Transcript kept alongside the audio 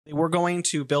We're going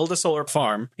to build a solar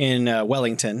farm in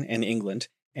Wellington in England.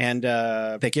 And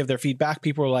they give their feedback.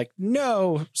 People were like,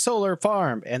 no, solar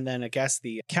farm. And then I guess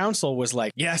the council was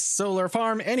like, yes, solar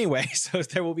farm anyway. So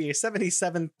there will be a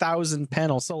 77,000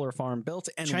 panel solar farm built.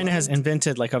 And China has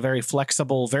invented like a very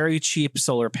flexible, very cheap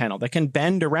solar panel that can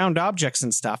bend around objects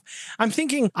and stuff. I'm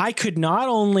thinking I could not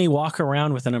only walk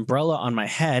around with an umbrella on my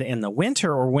head in the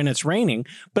winter or when it's raining,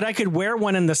 but I could wear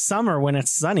one in the summer when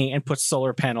it's sunny and put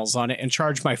solar panels on it and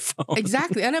charge my phone.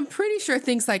 Exactly. And I'm pretty sure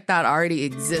things like that already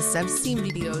exist. I've seen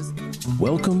videos.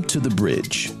 Welcome to The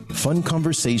Bridge. Fun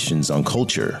conversations on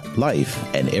culture, life,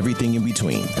 and everything in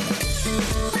between.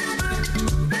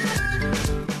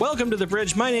 Welcome to The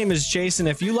Bridge. My name is Jason.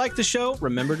 If you like the show,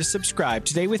 remember to subscribe.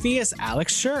 Today with me is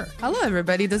Alex Scher. Hello,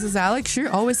 everybody. This is Alex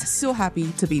Scher. Always so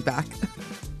happy to be back.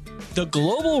 The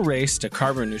global race to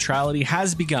carbon neutrality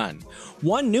has begun.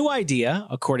 One new idea,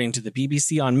 according to the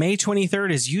BBC on May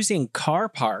 23rd, is using car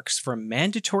parks for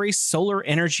mandatory solar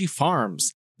energy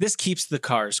farms. This keeps the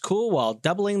cars cool while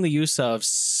doubling the use of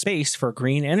space for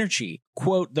green energy.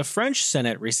 Quote, the French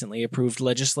Senate recently approved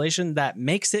legislation that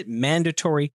makes it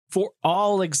mandatory for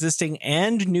all existing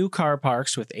and new car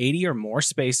parks with 80 or more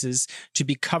spaces to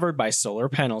be covered by solar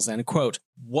panels, end quote.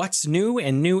 What's new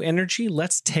in new energy?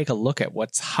 Let's take a look at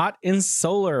what's hot in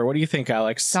solar. What do you think,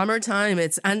 Alex? Summertime,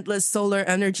 it's endless solar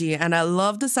energy. And I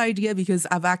love this idea because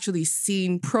I've actually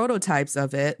seen prototypes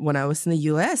of it when I was in the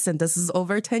US, and this is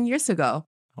over 10 years ago.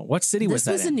 What city was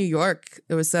that? This was in New York.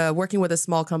 It was working with a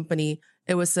small company.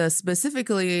 It was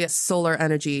specifically a solar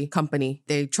energy company.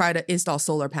 They try to install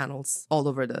solar panels all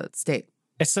over the state.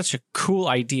 It's such a cool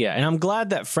idea. And I'm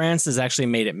glad that France has actually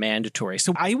made it mandatory.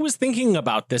 So I was thinking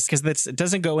about this because it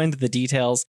doesn't go into the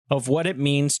details of what it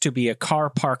means to be a car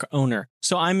park owner.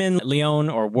 So I'm in Lyon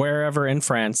or wherever in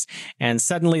France, and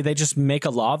suddenly they just make a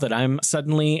law that I'm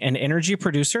suddenly an energy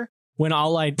producer, when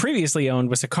all I previously owned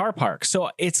was a car park.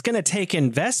 So it's going to take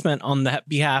investment on the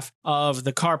behalf of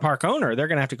the car park owner. They're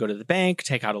going to have to go to the bank,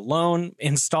 take out a loan,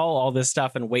 install all this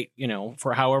stuff and wait,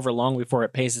 for however long before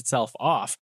it pays itself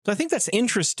off. So I think that's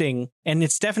interesting. And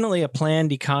it's definitely a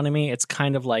planned economy. It's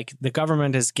kind of like the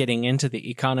government is getting into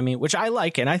the economy, which I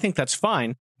like. And I think that's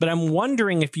fine. But I'm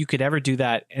wondering if you could ever do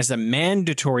that as a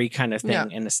mandatory kind of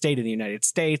thing in the state of the United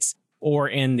States, or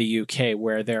in the UK,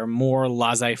 where they're more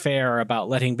laissez-faire about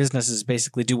letting businesses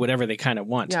basically do whatever they kind of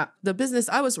want. Yeah, the business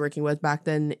I was working with back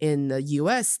then in the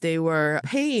US, they were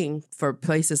paying for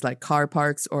places like car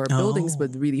parks or buildings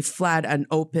with really flat and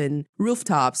open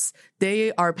rooftops.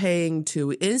 They are paying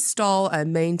to install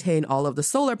and maintain all of the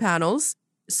solar panels.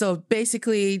 So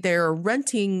basically, they're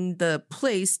renting the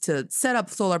place to set up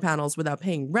solar panels without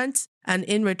paying rent. And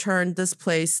in return, this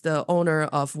place, the owner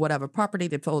of whatever property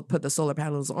they put the solar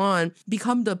panels on,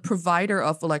 become the provider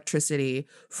of electricity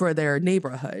for their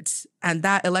neighborhood. And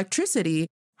that electricity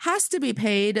has to be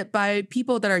paid by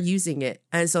people that are using it.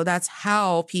 And so that's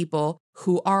how people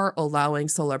who are allowing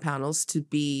solar panels to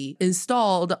be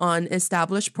installed on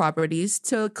established properties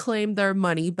to claim their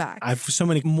money back. I have so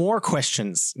many more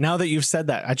questions. Now that you've said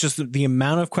that, the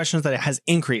amount of questions that it has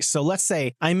increased. So let's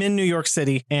say I'm in New York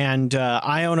City and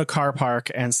I own a car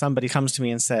park and somebody comes to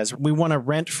me and says, we want to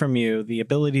rent from you the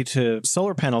ability to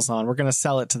solar panels on. We're going to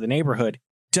sell it to the neighborhood.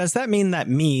 Does that mean that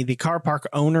me, the car park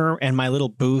owner, and my little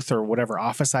booth or whatever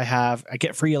office I have, I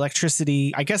get free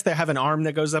electricity? I guess they have an arm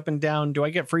that goes up and down. Do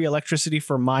I get free electricity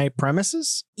for my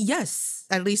premises? Yes,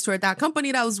 at least for that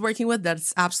company that I was working with,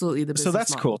 that's absolutely the business So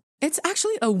that's model. cool. It's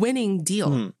actually a winning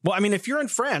deal. Well, I mean, if you're in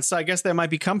France, I guess there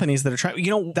might be companies that are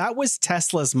trying, that was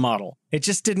Tesla's model. It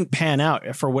just didn't pan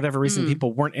out. For whatever reason,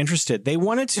 people weren't interested. They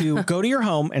wanted to go to your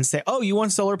home and say, oh, you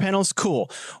want solar panels? Cool.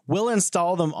 We'll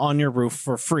install them on your roof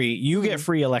for free. You get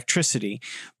free electricity.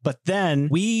 But then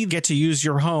we get to use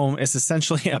your home as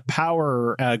essentially a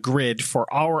power grid for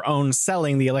our own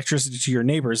selling the electricity to your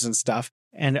neighbors and stuff.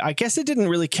 And I guess it didn't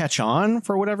really catch on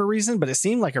for whatever reason, but it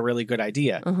seemed like a really good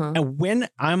idea. And when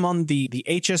I'm on the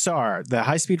HSR, the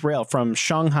high-speed rail from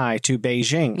Shanghai to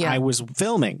Beijing, I was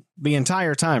filming the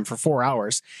entire time for 4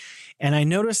 hours. And I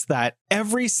noticed that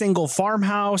every single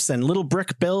farmhouse and little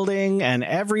brick building and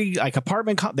every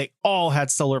apartment, they all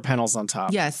had solar panels on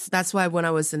top. Yes, that's why when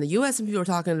I was in the US and people were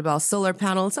talking about solar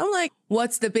panels, I'm like,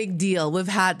 what's the big deal? We've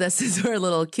had this since we were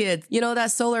little kids.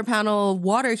 That solar panel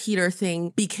water heater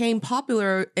thing became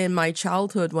popular in my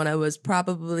childhood when I was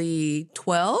probably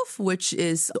 12, which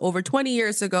is over 20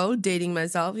 years ago, dating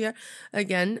myself here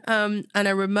again. And I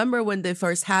remember when they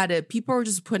first had it, people were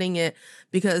just putting it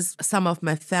because some of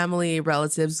my family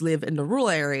relatives live in the rural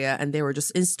area and they were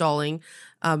just installing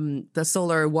the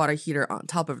solar water heater on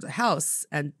top of the house,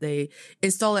 and they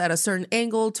install it at a certain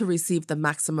angle to receive the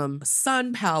maximum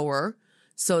sun power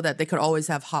so that they could always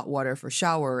have hot water for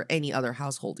shower or any other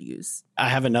household use. I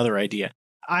have another idea.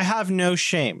 I have no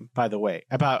shame, by the way,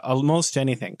 about almost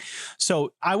anything.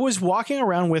 So I was walking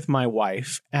around with my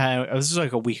wife. This was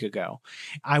like a week ago.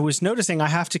 I was noticing I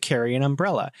have to carry an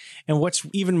umbrella. And what's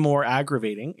even more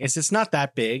aggravating is it's not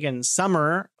that big. And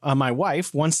Summer, my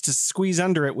wife, wants to squeeze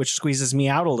under it, which squeezes me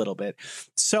out a little bit.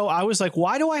 So I was like,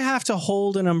 why do I have to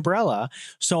hold an umbrella?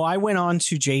 So I went on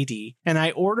to JD and I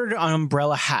ordered an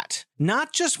umbrella hat.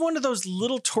 Not just one of those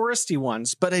little touristy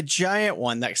ones, but a giant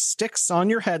one that sticks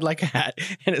on your head like a hat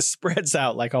and it spreads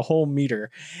out like a whole meter.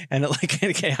 And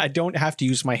I don't have to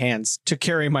use my hands to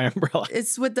carry my umbrella.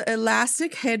 It's with the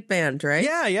elastic headband, right?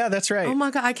 Yeah, that's right. Oh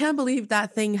my God, I can't believe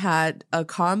that thing had a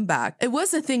comeback. It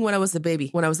was a thing when I was a baby,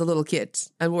 when I was a little kid,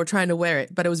 and we were trying to wear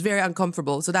it, but it was very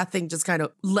uncomfortable. So that thing just kind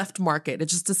of left market. It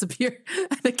just disappeared.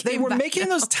 They were making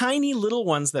those tiny little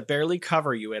ones that barely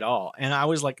cover you at all. And I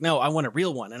was like, no, I want a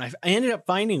real one. And I ended up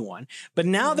finding one. But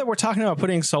now that we're talking about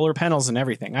putting solar panels and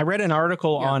everything, I read an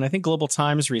article on, I think, Global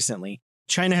Times recently.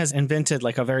 China has invented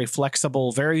like a very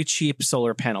flexible, very cheap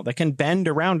solar panel that can bend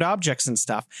around objects and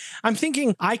stuff. I'm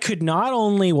thinking I could not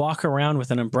only walk around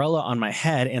with an umbrella on my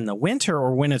head in the winter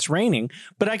or when it's raining,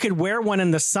 but I could wear one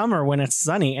in the summer when it's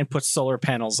sunny and put solar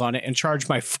panels on it and charge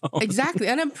my phone. Exactly.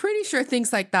 And I'm pretty sure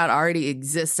things like that already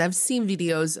exist. I've seen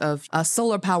videos of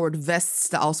solar powered vests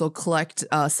that also collect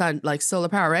solar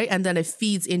power, right? And then it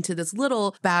feeds into this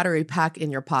little battery pack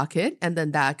in your pocket. And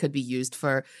then that could be used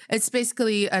it's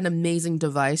basically an amazing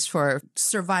device for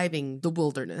surviving the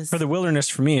wilderness. For the wilderness,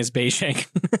 for me, is Beijing.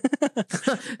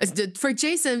 For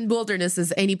Jason, wilderness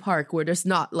is any park where there's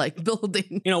not like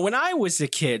building. You know, when I was a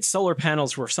kid, solar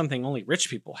panels were something only rich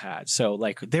people had. So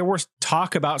like there was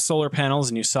talk about solar panels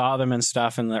and you saw them and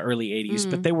stuff in the early 80s,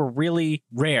 but they were really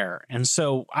rare. And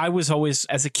so I was always,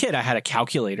 as a kid, I had a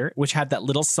calculator, which had that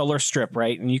little solar strip,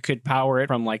 right? And you could power it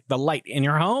from like the light in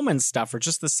your home and stuff or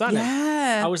just the sun.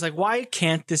 Yeah. I was like, why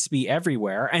can't this be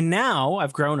everywhere? And now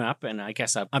I've grown up, and I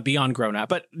guess I'm beyond grown up,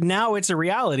 but now it's a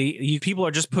reality. People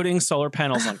are just putting solar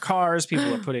panels on cars.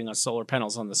 People are putting solar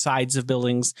panels on the sides of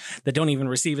buildings that don't even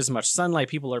receive as much sunlight.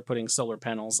 People are putting solar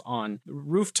panels on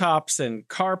rooftops and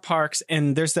car parks.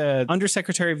 And there's the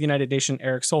Undersecretary of the United Nations,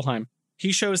 Eric Solheim.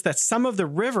 He shows that some of the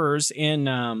rivers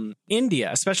in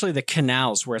India, especially the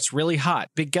canals where it's really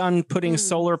hot, begun putting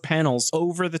solar panels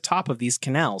over the top of these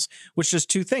canals, which does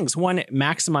two things. One, it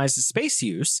maximizes space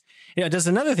use. It does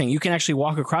another thing. You can actually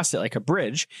walk across it like a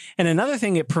bridge. And another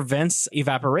thing, it prevents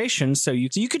evaporation. So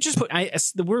you could just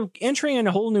we're entering in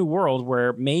a whole new world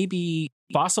where maybe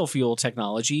fossil fuel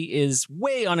technology is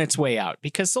way on its way out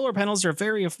because solar panels are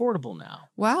very affordable now.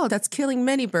 Wow, that's killing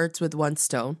many birds with one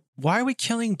stone. Why are we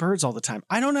killing birds all the time?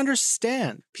 I don't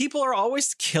understand. People are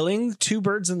always killing two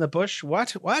birds in the bush.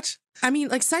 What? I mean,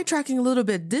 like sidetracking a little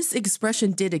bit, this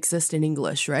expression did exist in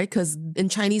English, right? Because in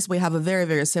Chinese, we have a very,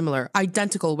 very similar,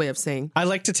 identical way of saying. I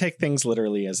like to take things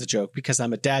literally as a joke because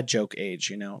I'm a dad joke age,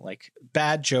 you know, like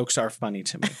bad jokes are funny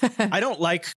to me. I don't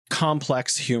like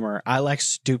complex humor. I like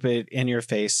stupid, in your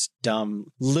face, dumb,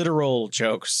 literal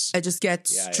jokes. I just get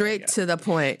straight to the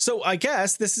point. So I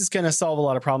guess this is going to solve a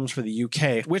lot of problems for the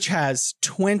UK, which has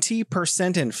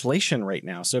 20% inflation right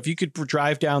now. So if you could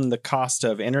drive down the cost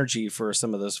of energy for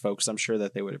some of those folks, I'm sure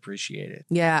that they would appreciate it.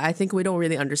 Yeah, I think we don't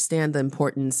really understand the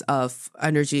importance of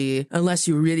energy unless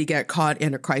you really get caught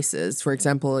in a crisis. For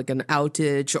example, like an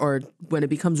outage or when it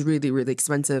becomes really, really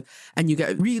expensive and you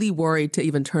get really worried to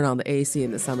even turn on the AC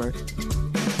in the summer.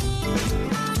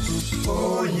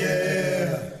 Oh,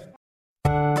 yeah.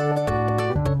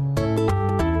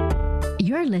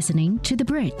 You're listening to The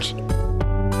Bridge.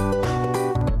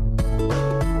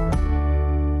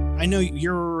 I know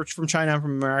you're from China, I'm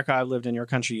from America. I've lived in your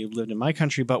country, you've lived in my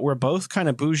country, but we're both kind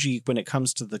of bougie when it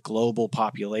comes to the global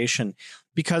population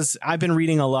because I've been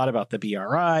reading a lot about the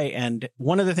BRI. And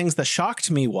one of the things that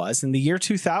shocked me was in the year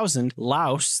 2000,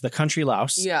 Laos, the country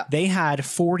Laos, they had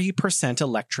 40%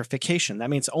 electrification.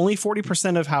 That means only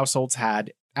 40% of households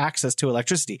had access to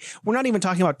electricity. We're not even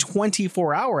talking about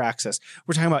 24-hour access.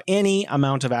 We're talking about any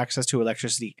amount of access to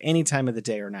electricity any time of the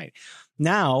day or night.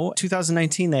 Now,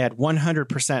 2019, they had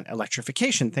 100%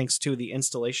 electrification thanks to the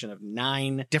installation of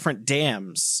 9 different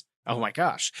dams. Oh my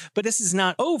gosh. But this is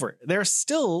not over. There are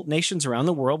still nations around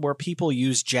the world where people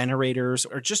use generators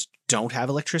or just don't have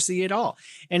electricity at all.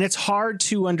 And it's hard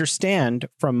to understand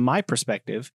from my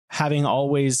perspective having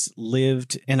always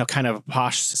lived in a kind of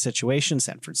posh situation,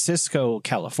 San Francisco,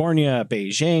 California,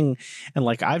 Beijing, and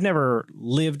like I've never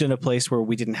lived in a place where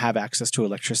we didn't have access to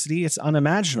electricity. It's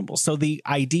unimaginable. So the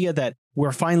idea that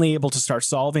we're finally able to start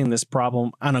solving this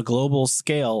problem on a global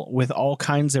scale with all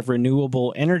kinds of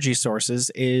renewable energy sources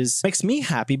makes me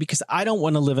happy, because I don't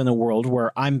want to live in a world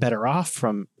where I'm better off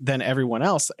than everyone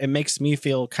else. It makes me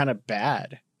feel kind of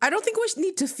bad. I don't think we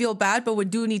need to feel bad, but we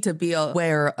do need to be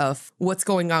aware of what's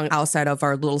going on outside of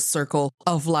our little circle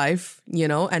of life,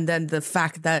 and then the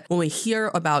fact that when we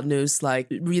hear about news like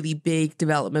really big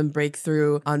development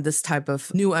breakthrough on this type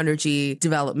of new energy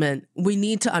development, we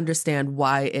need to understand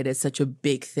why it is such a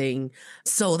big thing,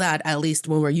 so that at least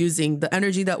when we're using the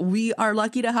energy that we are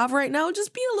lucky to have right now,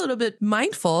 just be a little bit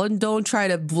mindful and don't try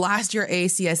to blast your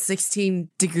AC at 16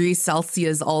 degrees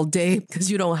Celsius all day, because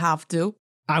you don't have to.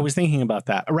 I was thinking about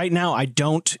that. Right now, I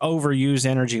don't overuse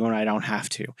energy when I don't have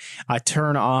to. I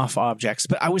turn off objects.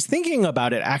 But I was thinking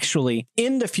about it actually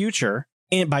in the future,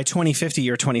 by 2050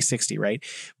 or 2060, right,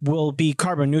 will be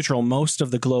carbon neutral. Most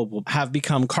of the globe will have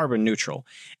become carbon neutral.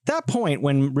 At that point,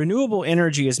 when renewable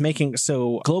energy is making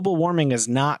so global warming is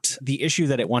not the issue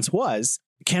that it once was,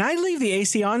 can I leave the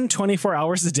AC on 24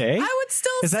 hours a day? I would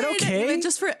still Is say that okay? that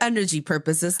just for energy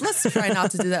purposes. Let's try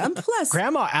not to do that. And plus,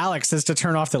 Grandma Alex says to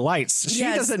turn off the lights. She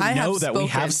doesn't know that we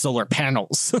have solar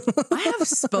panels. I have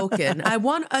spoken. I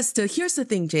want us to, here's the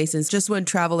thing, Jason, just when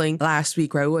traveling last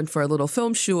week, right, we went for a little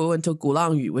film shoot, we went to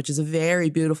Gulangyu, which is a very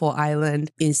beautiful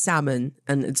island in Xiamen.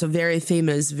 And it's a very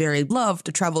famous, very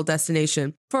loved travel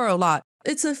destination for a lot.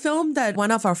 It's a film that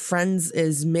one of our friends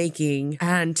is making,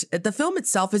 and the film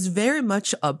itself is very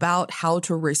much about how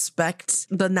to respect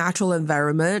the natural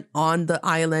environment on the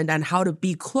island and how to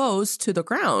be close to the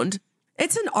ground.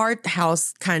 It's an art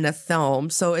house kind of film,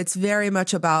 so it's very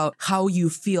much about how you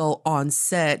feel on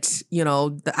set.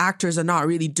 The actors are not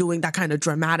really doing that kind of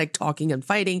dramatic talking and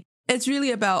fighting. It's really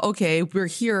about, okay, we're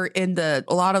here a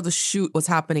lot of the shoot was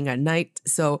happening at night,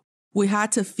 so we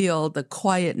had to feel the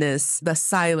quietness, the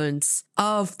silence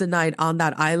of the night on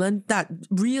that island that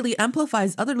really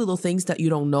amplifies other little things that you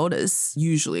don't notice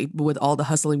usually with all the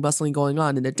hustling, bustling going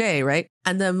on in the day, right?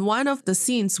 And then one of the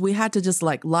scenes, we had to just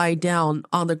like lie down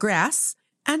on the grass,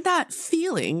 and that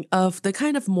feeling of the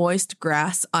kind of moist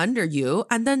grass under you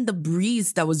and then the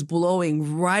breeze that was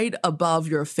blowing right above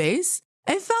your face,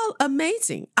 it felt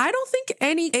amazing. I don't think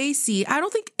any AC, I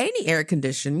don't think any air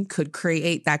condition could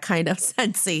create that kind of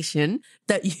sensation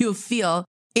that you feel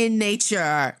in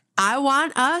nature. I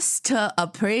want us to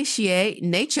appreciate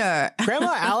nature.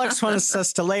 Grandma Alex wants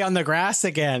us to lay on the grass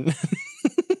again.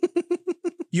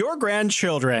 Your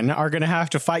grandchildren are going to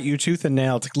have to fight you tooth and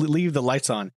nail to leave the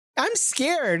lights on. I'm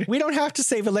scared. We don't have to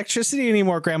save electricity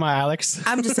anymore, Grandma Alex.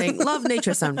 I'm just saying, love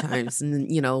nature sometimes. And,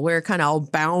 we're kind of all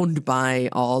bound by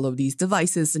all of these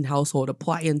devices and household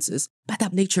appliances. But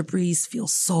that nature breeze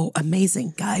feels so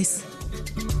amazing, guys.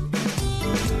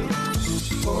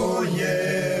 Oh,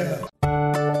 yeah.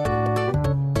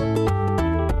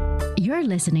 You're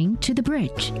listening to The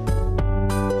Bridge.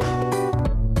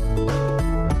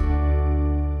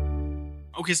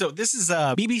 Okay, so this is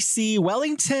BBC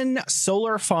Wellington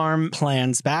solar farm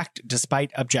plans backed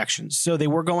despite objections. So they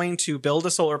were going to build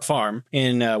a solar farm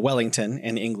in Wellington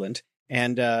in England.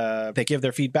 And they give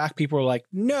their feedback. People were like,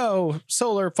 no,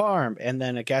 solar farm. And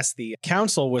then I guess the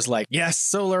council was like, yes,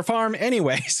 solar farm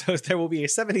anyway. So there will be a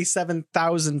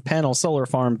 77,000 panel solar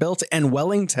farm built in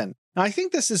Wellington. Now, I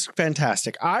think this is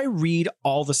fantastic. I read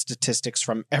all the statistics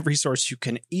from every source you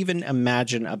can even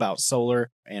imagine about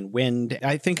solar and wind.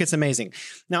 I think it's amazing.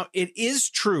 Now, it is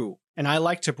true, and I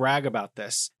like to brag about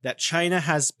this, that China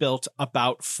has built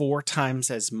about 4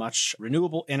 times as much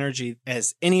renewable energy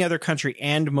as any other country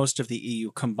and most of the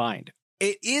EU combined.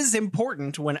 It is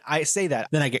important when I say that.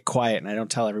 Then I get quiet and I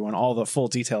don't tell everyone all the full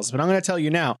details, but I'm going to tell you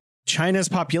now. China's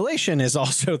population is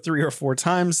also 3 or 4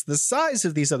 times the size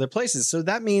of these other places. So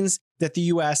that means that the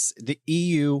US, the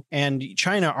EU, and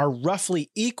China are roughly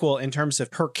equal in terms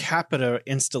of per capita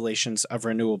installations of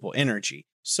renewable energy.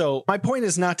 So my point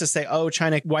is not to say, oh,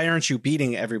 China, why aren't you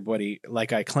beating everybody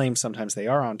like I claim sometimes they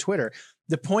are on Twitter?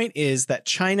 The point is that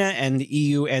China and the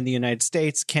EU and the United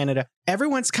States, Canada,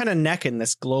 everyone's kind of neck in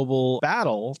this global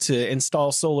battle to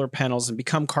install solar panels and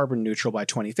become carbon neutral by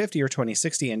 2050 or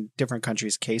 2060 in different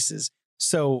countries' cases.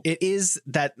 So it is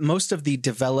that most of the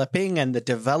developing and the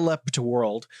developed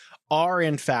world are,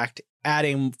 in fact,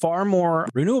 adding far more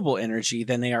renewable energy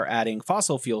than they are adding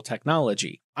fossil fuel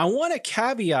technology. I want to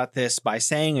caveat this by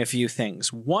saying a few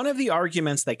things. One of the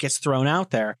arguments that gets thrown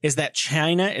out there is that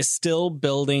China is still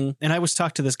building, and I was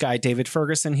talking to this guy, David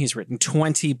Ferguson. He's written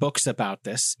 20 books about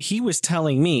this. He was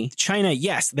telling me, China,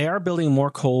 yes, they are building more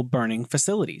coal burning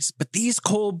facilities, but these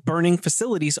coal burning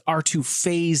facilities are to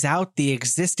phase out the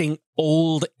existing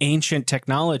old ancient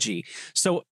technology.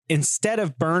 So instead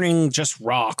of burning just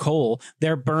raw coal,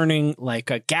 they're burning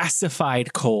like a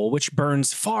gasified coal, which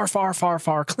burns far, far, far,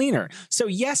 far cleaner. So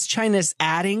yes, China's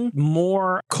adding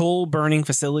more coal burning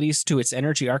facilities to its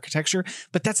energy architecture,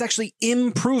 but that's actually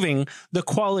improving the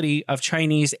quality of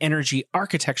Chinese energy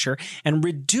architecture and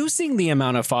reducing the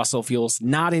amount of fossil fuels,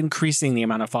 not increasing the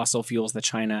amount of fossil fuels that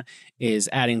China is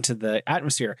adding to the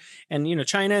atmosphere. And, you know,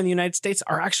 China and the United States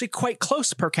are actually quite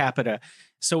close per capita.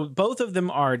 So both of them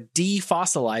are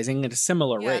defossilizing at a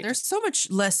similar rate. There's so much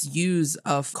less use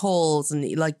of coals.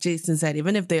 And like Jason said,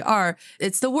 even if they are,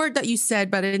 it's the word that you said,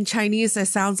 but in Chinese, it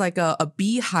sounds like a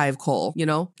beehive coal, you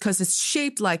know, because it's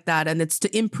shaped like that. And it's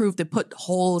to improve, they put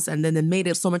holes and then they made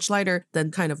it so much lighter than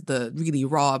kind of the really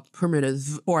raw,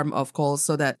 primitive form of coal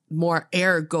so that more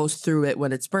air goes through it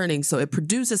when it's burning. So it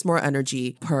produces more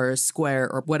energy per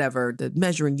square or whatever the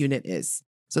measuring unit is.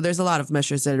 So there's a lot of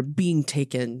measures that are being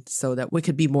taken so that we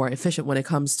could be more efficient when it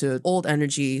comes to old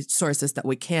energy sources that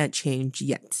we can't change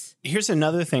yet. Here's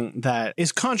another thing that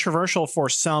is controversial for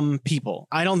some people.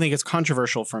 I don't think it's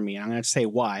controversial for me. I'm going to say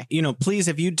why. You know, please,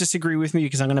 if you disagree with me,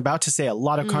 because I'm about to say a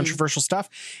lot of controversial stuff,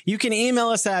 you can email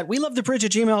us at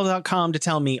welovethebridge@gmail.com to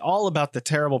tell me all about the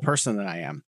terrible person that I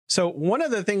am. So one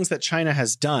of the things that China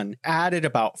has done, added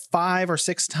about 5 or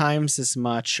 6 times as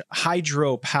much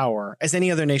hydropower as any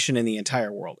other nation in the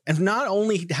entire world. And not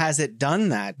only has it done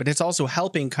that, but it's also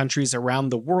helping countries around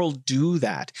the world do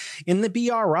that. In the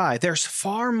BRI, there's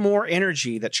far more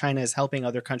energy that China is helping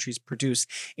other countries produce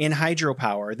in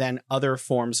hydropower than other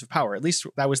forms of power. At least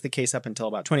that was the case up until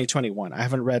about 2021. I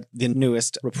haven't read the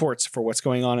newest reports for what's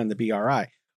going on in the BRI.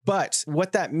 But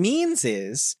what that means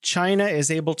is China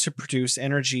is able to produce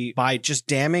energy by just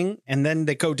damming, and then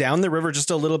they go down the river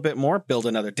just a little bit more, build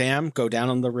another dam, go down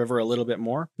on the river a little bit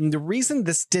more. And the reason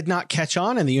this did not catch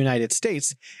on in the United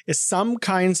States is some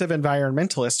kinds of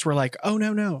environmentalists were like, oh,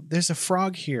 no, there's a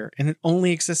frog here and it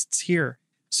only exists here.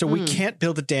 So we can't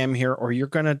build a dam here or you're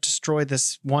going to destroy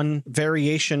this one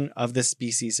variation of this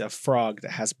species of frog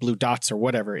that has blue dots or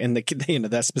whatever in the, you know,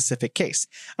 that specific case.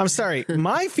 I'm sorry.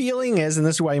 My feeling is, and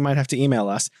this is why you might have to email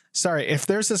us. Sorry, if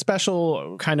there's a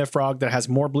special kind of frog that has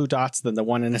more blue dots than the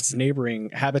one in its neighboring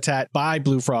habitat by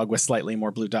blue frog with slightly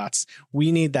more blue dots,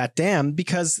 we need that dam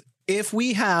because if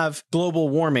we have global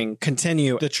warming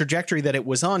continue the trajectory that it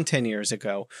was on 10 years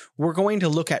ago, we're going to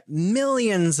look at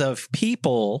millions of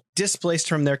people displaced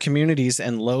from their communities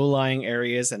and low-lying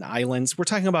areas and islands. We're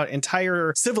talking about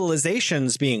entire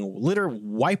civilizations being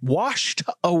washed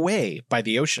away by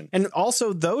the ocean. And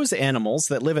also those animals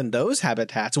that live in those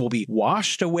habitats will be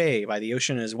washed away by the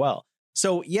ocean as well.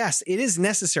 So yes, it is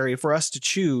necessary for us to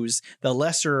choose the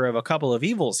lesser of a couple of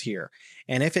evils here.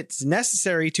 And if it's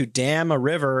necessary to dam a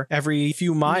river every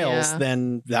few miles,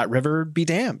 then that river be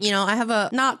dammed. You know, I have a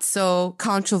not so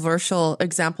controversial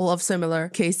example of similar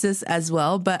cases as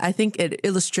well, but I think it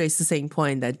illustrates the same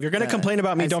point that if you're going to complain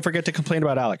about me, don't forget to complain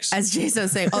about Alex. As Jason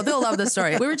was saying, they'll love the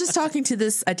story. We were just talking to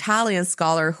this Italian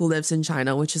scholar who lives in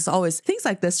China, which is always, things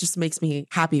like this just makes me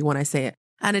happy when I say it.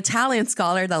 An Italian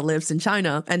scholar that lives in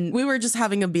China. And we were just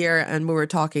having a beer and we were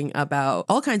talking about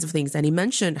all kinds of things. And he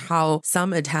mentioned how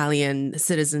some Italian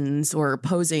citizens were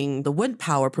opposing the wind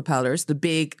power propellers, the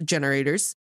big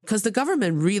generators, because the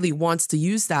government really wants to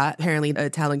use that. Apparently, the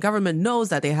Italian government knows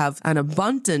that they have an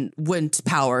abundant wind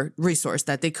power resource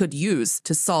that they could use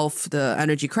to solve the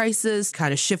energy crisis,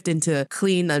 kind of shift into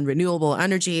clean and renewable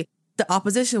energy. The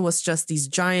opposition was just these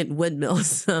giant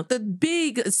windmills, the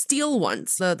big steel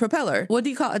ones, the propeller. What do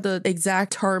you call it? The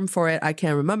exact term for it? I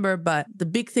can't remember, but the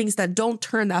big things that don't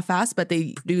turn that fast, but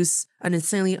they produce an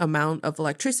insanely amount of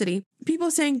electricity. People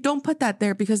saying, don't put that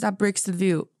there because that breaks the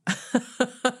view.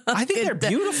 I think they're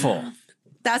beautiful.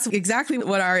 That's exactly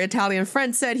what our Italian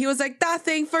friend said. He was like, that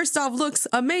thing, first off, looks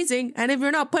amazing. And if you're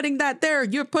not putting that there,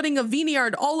 you're putting a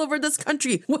vineyard all over this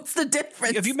country. What's the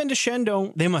difference? If you've been to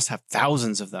Shandong, they must have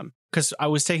thousands of them. Because I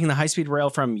was taking the high-speed rail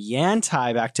from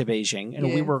Yantai back to Beijing, and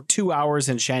we were 2 hours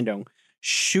in Shandong.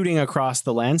 shooting across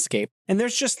the landscape. And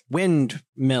there's just wind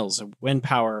mills, wind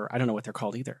power. I don't know what they're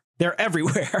called either. They're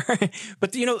everywhere.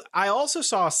 But, I also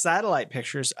saw satellite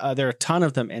pictures. There are a ton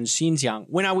of them in Xinjiang.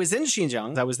 When I was in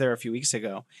Xinjiang, I was there a few weeks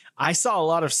ago, I saw a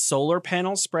lot of solar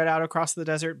panels spread out across the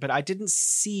desert, but I didn't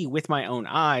see with my own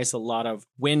eyes a lot of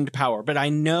wind power. But I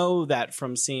know that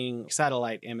from seeing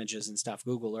satellite images and stuff,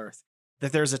 Google Earth,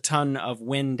 that there's a ton of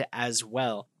wind as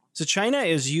well. So China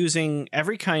is using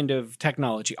every kind of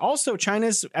technology. Also,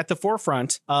 China's at the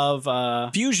forefront of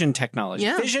fusion technology.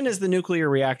 Yeah. Fission is the nuclear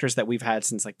reactors that we've had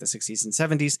since like the 60s and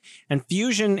 70s. And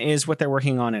fusion is what they're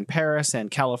working on in Paris and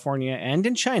California and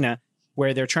in China,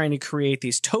 where they're trying to create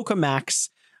these tokamaks,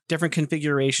 different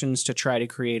configurations to try to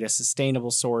create a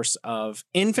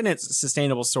infinite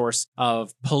sustainable source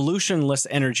of pollutionless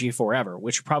energy forever,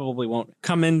 which probably won't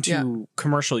come into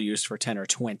commercial use for 10 or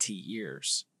 20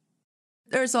 years.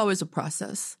 There's always a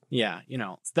process. Yeah,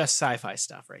 that's sci-fi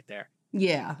stuff right there.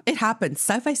 Yeah, it happens.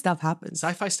 Sci-fi stuff happens.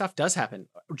 Sci-fi stuff does happen.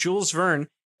 Jules Verne,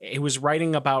 he was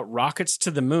writing about rockets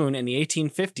to the moon in the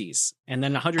 1850s. And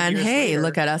then 100 years later... And hey,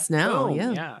 look at us now. Boom,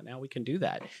 yeah, now we can do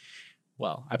that.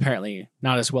 Well, apparently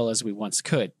not as well as we once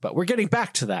could, but we're getting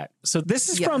back to that. So this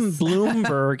is from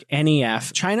Bloomberg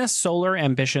NEF. China's solar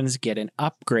ambitions get an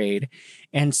upgrade.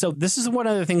 And so this is one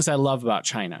of the things I love about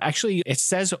China. Actually, it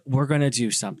says we're going to do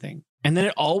something. And then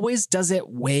it always does it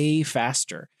way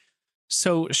faster.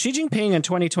 So Xi Jinping in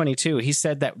 2022, he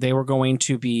said that they were going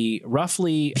to be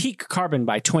roughly peak carbon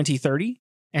by 2030.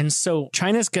 And so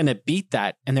China's going to beat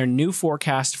that. And their new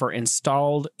forecast for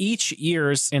each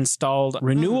year's installed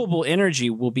renewable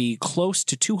energy will be close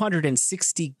to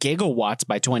 260 gigawatts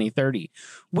by 2030,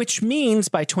 which means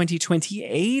by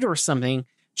 2028 or something,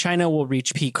 China will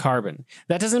reach peak carbon.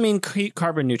 That doesn't mean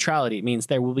carbon neutrality. It means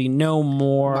there will be no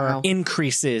more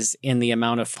increases in the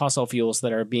amount of fossil fuels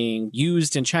that are being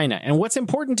used in China. And what's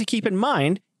important to keep in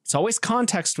mind, it's always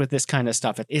context with this kind of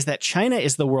stuff, is that China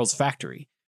is the world's factory.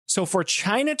 So for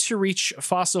China to reach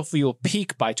fossil fuel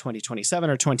peak by 2027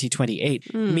 or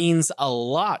 2028 means a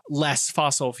lot less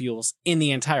fossil fuels in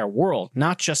the entire world,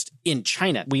 not just in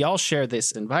China. We all share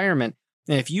this environment.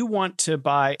 And if you want to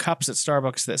buy cups at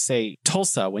Starbucks that say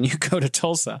Tulsa when you go to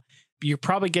Tulsa, you're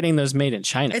probably getting those made in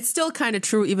China. It's still kind of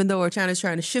true, even though China's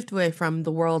trying to shift away from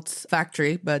the world's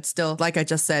factory. But still, like I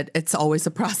just said, it's always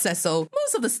a process. So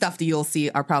most of the stuff that you'll see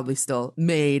are probably still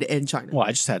made in China. Well,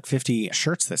 I just had 50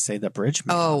 shirts that say the bridge.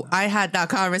 Oh, I had that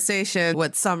conversation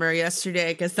with Summer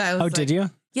yesterday because I was did you?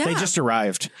 Yeah. They just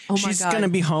arrived. Oh my She's God. going to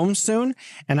be home soon,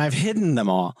 and I've hidden them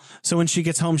all. So when she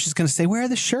gets home, she's going to say, where are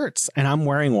the shirts? And I'm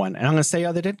wearing one. And I'm going to say,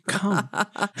 oh, they didn't come.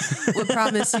 We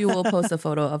promise you we'll post a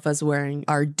photo of us wearing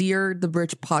our Dear the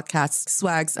Bridge podcast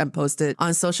swags and post it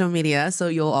on social media. So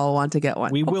you'll all want to get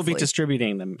one. We will be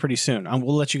distributing them pretty soon.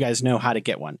 We'll let you guys know how to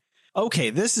get one. Okay,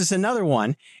 this is another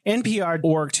one.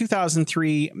 NPR.org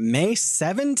 2003, May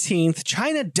 17th.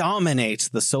 China dominates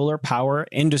the solar power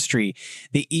industry.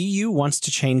 The EU wants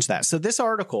to change that. So this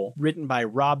article written by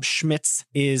Rob Schmitz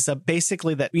is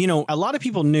basically that, a lot of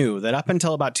people knew that up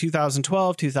until about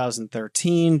 2012,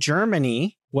 2013,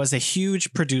 Germany was a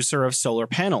huge producer of solar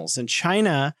panels, and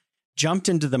China jumped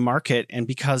into the market, and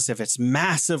because of its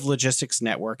massive logistics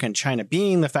network and China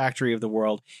being the factory of the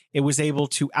world, it was able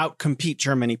to outcompete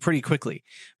Germany pretty quickly.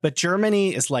 But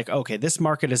Germany is like, okay, this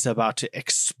market is about to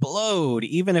explode.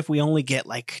 Even if we only get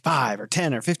like 5 or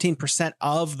 10 or 15%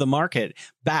 of the market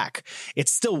back,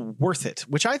 it's still worth it,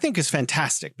 which I think is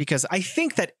fantastic, because I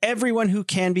think that everyone who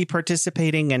can be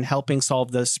participating and helping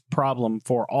solve this problem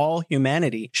for all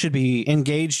humanity should be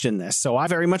engaged in this. So I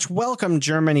very much welcome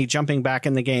Germany jumping back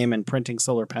in the game and printing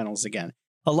solar panels again.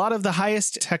 A lot of the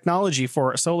highest technology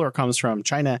for solar comes from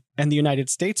China and the United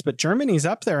States, but Germany's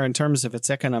up there in terms of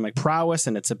its economic prowess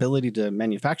and its ability to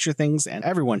manufacture things, and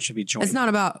everyone should be joining. It's not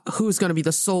about who's going to be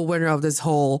the sole winner of this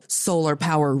whole solar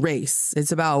power race.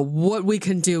 It's about what we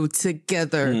can do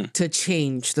together to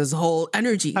change this whole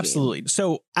energy. Absolutely. Game.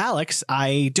 So, Alex,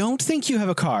 I don't think you have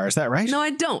a car. Is that right? No,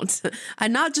 I don't. I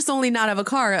not have a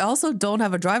car, I also don't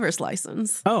have a driver's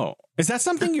license. Oh, is that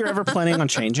something you're ever planning on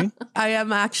changing? I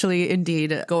am actually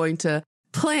indeed going to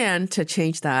plan to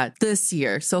change that this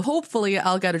year. So hopefully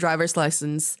I'll get a driver's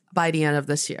license by the end of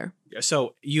this year.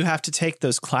 So you have to take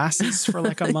those classes for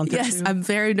like a month or two? Yes, I'm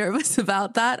very nervous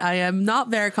about that. I am not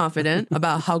very confident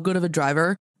about how good of a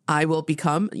driver I will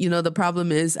become. The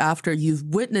problem is, after you've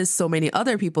witnessed so many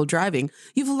other people driving,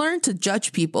 you've learned to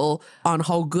judge people on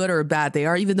how good or bad they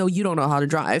are, even though you don't know how to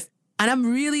drive. And I'm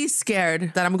really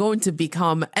scared that I'm going to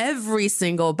become every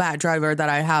single bad driver that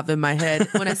I have in my head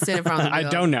when I sit in front of the wheel. I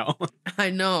don't know. I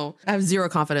know. I have zero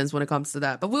confidence when it comes to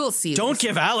that, but we'll see. Don't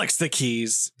give Alex the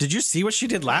keys. Did you see what she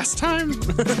did last time?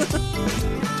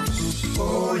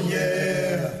 Oh,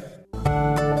 yeah.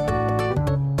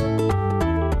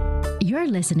 You're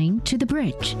listening to The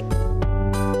Bridge.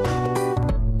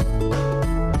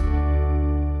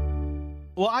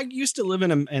 Well, I used to live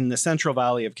in the Central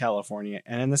Valley of California,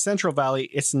 and in the Central Valley,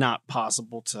 it's not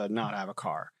possible to not have a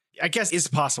car. I guess it's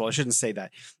possible. I shouldn't say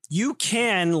that. You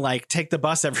can like take the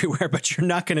bus everywhere, but you're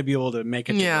not going to be able to make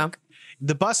it to work.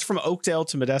 The bus from Oakdale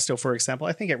to Modesto, for example,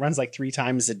 I think it runs like 3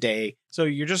 times a day. So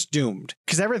you're just doomed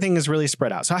because everything is really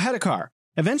spread out. So I had a car.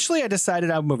 Eventually, I decided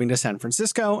I'm moving to San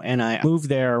Francisco, and I moved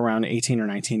there around 18 or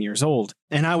 19 years old.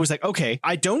 And I was like, okay,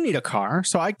 I don't need a car.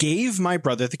 So I gave my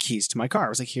brother the keys to my car. I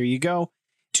was like, here you go.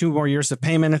 2 more years of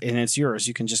payment, and it's yours.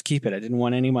 You can just keep it. I didn't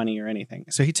want any money or anything.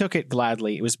 So he took it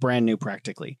gladly. It was brand new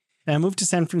practically. And I moved to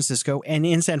San Francisco. And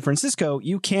in San Francisco,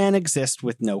 you can exist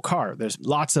with no car. There's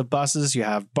lots of buses. You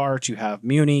have BART, you have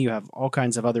Muni, you have all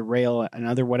kinds of other rail and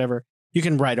other whatever. You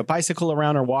can ride a bicycle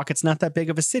around or walk. It's not that big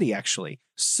of a city, actually.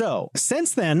 So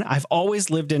since then, I've always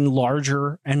lived in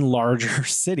larger and larger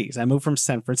cities. I moved from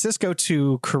San Francisco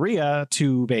to Korea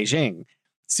to Beijing.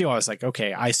 So I was like,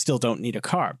 okay, I still don't need a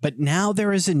car. But now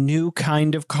there is a new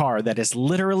kind of car that is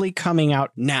literally coming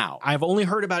out now. I've only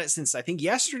heard about it since I think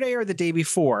yesterday or the day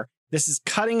before. This is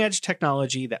cutting edge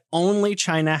technology that only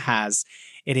China has.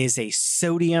 It is a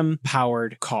sodium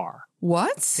powered car.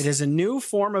 What? It is a new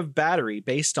form of battery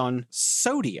based on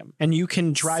sodium, and you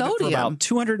can drive it for about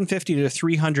 250 to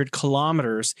 300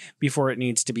 kilometers before it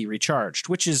needs to be recharged,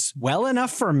 which is well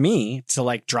enough for me to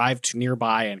like drive to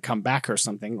nearby and come back or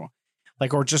something.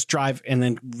 Like, or just drive and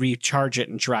then recharge it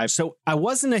and drive. So I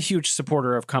wasn't a huge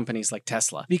supporter of companies like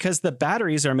Tesla because the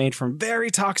batteries are made from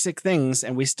very toxic things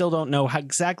and we still don't know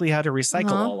exactly how to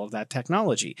recycle all of that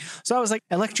technology. So I was like,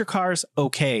 electric cars,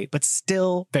 okay, but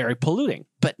still very polluting.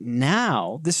 But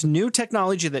now this new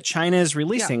technology that China is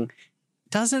releasing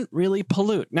doesn't really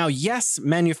pollute. Now, yes,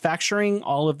 manufacturing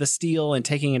all of the steel and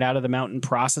taking it out of the mountain,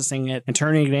 processing it and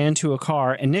turning it into a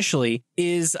car initially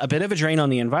is a bit of a drain on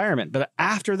the environment. But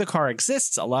after the car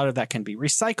exists, a lot of that can be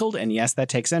recycled. And yes, that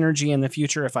takes energy in the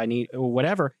future if I need or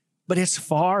whatever. But it's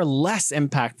far less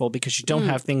impactful because you don't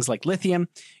have things like lithium.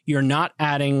 You're not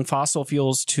adding fossil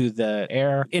fuels to the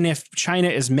air. And if China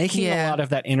is making a lot of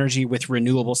that energy with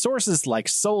renewable sources like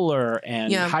solar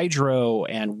and hydro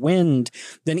and wind,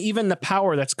 then even the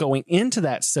power that's going into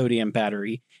that sodium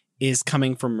battery is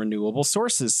coming from renewable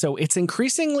sources. So it's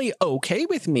increasingly okay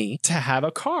with me to have a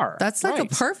car. That's like a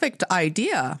perfect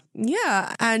idea.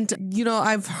 Yeah. And, you know,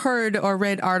 I've heard or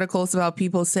read articles about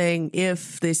people saying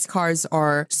if these cars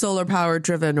are solar power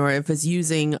driven or if it's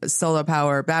using solar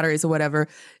power batteries or whatever,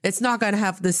 it's not going to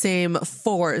have the same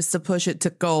force to push it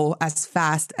to go as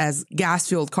fast as gas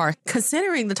fueled car.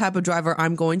 Considering the type of driver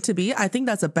I'm going to be, I think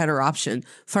that's a better option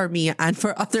for me and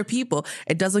for other people.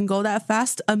 It doesn't go that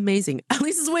fast. Amazing. At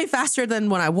least it's way faster than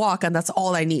when I walk, and that's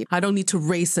all I need. I don't need to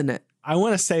race in it. I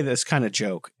want to say this kind of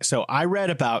joke. So I read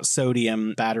about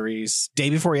sodium batteries day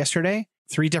before yesterday.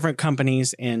 3 different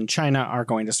companies in China are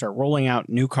going to start rolling out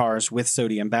new cars with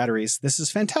sodium batteries. This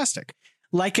is fantastic.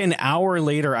 Like an hour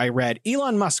later, I read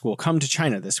Elon Musk will come to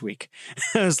China this week.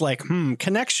 I was like,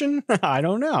 connection? I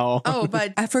don't know. Oh,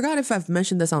 but I forgot if I've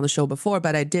mentioned this on the show before,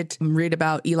 but I did read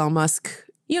about Elon Musk.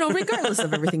 You know, regardless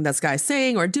of everything this guy's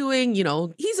saying or doing, you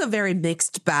know, he's a very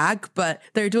mixed bag, but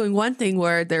they're doing one thing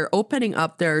where they're opening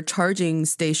up their charging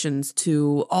stations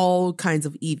to all kinds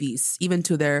of EVs, even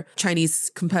to their Chinese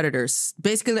competitors.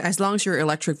 Basically, as long as you're an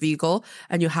electric vehicle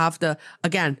and you have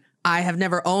again, I have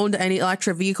never owned any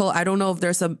electric vehicle. I don't know if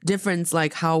there's a difference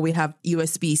like how we have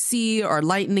USB-C or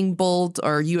lightning bolt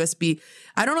or USB.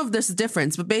 I don't know if there's a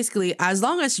difference, but basically, as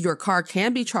long as your car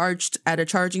can be charged at a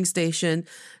charging station,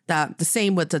 that the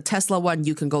same with the Tesla one,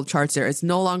 you can go charge there. It's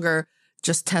no longer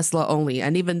just Tesla only.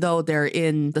 And even though they're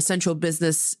in the central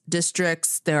business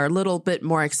districts, they're a little bit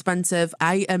more expensive.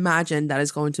 I imagine that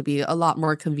is going to be a lot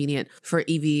more convenient for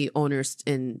EV owners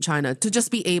in China to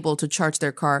just be able to charge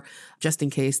their car just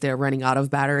in case they're running out of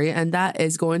battery. And that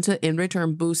is going to, in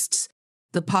return, boost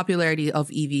the popularity of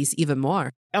EVs even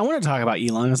more. I want to talk about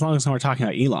Elon as long as we're talking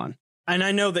about Elon. And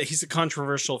I know that he's a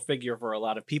controversial figure for a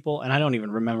lot of people, and I don't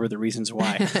even remember the reasons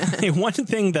why. One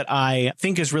thing that I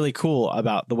think is really cool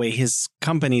about the way his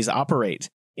companies operate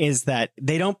is that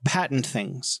they don't patent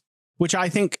things, which I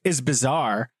think is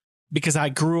bizarre because I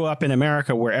grew up in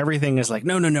America where everything is like,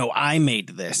 no, I made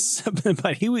this.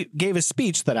 But he gave a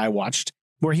speech that I watched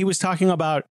where he was talking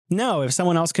about no, if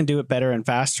someone else can do it better and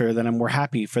faster, then we're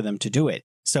happy for them to do it.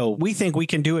 So we think we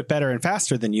can do it better and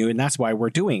faster than you, and that's why we're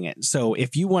doing it. So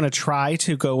if you want to try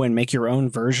to go and make your own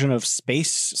version of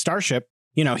Space Starship,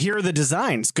 here are the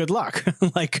designs. Good luck.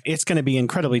 Like, it's going to be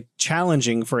incredibly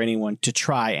challenging for anyone to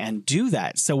try and do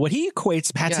that. So what he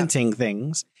equates patenting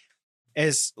things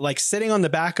is like sitting on the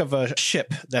back of a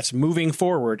ship that's moving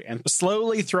forward and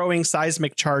slowly throwing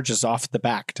seismic charges off the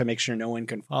back to make sure no one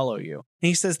can follow you. And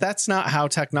he says that's not how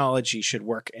technology should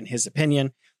work, in his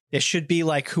opinion. It should be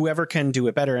like whoever can do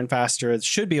it better and faster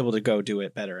should be able to go do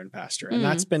it better and faster. And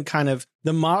that's been kind of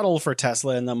the model for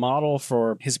Tesla and the model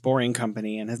for his Boring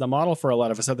Company and the model for a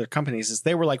lot of his other companies is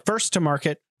they were like first to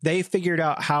market. They figured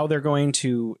out how they're going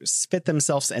to fit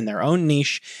themselves in their own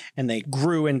niche, and they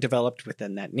grew and developed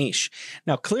within that niche.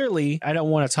 Now, clearly, I don't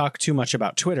want to talk too much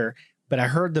about Twitter, but I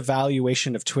heard the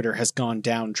valuation of Twitter has gone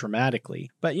down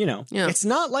dramatically. But, it's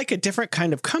not like a different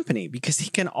kind of company because he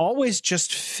can always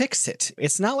just fix it.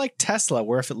 It's not like Tesla,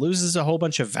 where if it loses a whole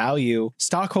bunch of value,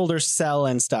 stockholders sell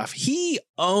and stuff. He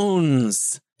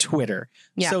owns Twitter.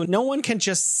 Yeah. So no one can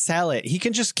just sell it. He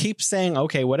can just keep saying,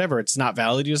 okay, whatever, it's not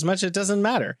valued as much, it doesn't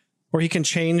matter. Or he can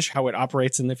change how it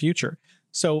operates in the future.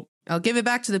 So I'll give it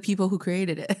back to the people who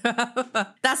created it.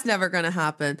 That's never going to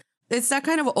happen. It's that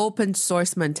kind of open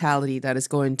source mentality that is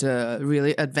going to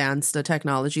really advance the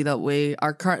technology that we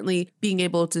are currently being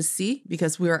able to see,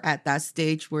 because we are at that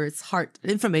stage where it's hard.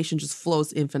 Information just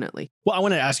flows infinitely. Well, I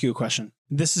want to ask you a question.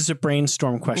 This is a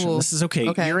brainstorm question. Ooh, this is okay.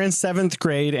 You're in 7th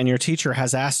grade and your teacher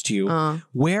has asked you,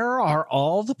 where are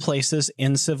all the places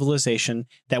in civilization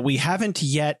that we haven't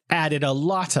yet added a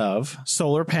lot of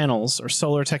solar panels or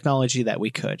solar technology that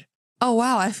we could? Oh,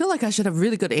 wow. I feel like I should have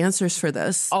really good answers for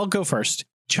this. I'll go first.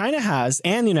 China has,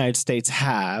 and the United States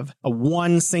have, a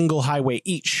one single highway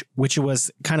each, which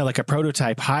was kind of like a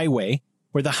prototype highway,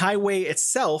 where the highway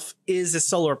itself is a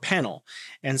solar panel.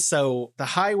 And so the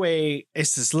highway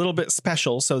is this little bit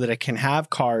special so that it can have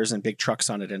cars and big trucks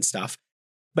on it and stuff.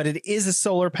 But it is a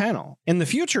solar panel. In the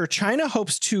future, China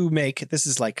hopes to make, this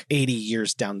is like 80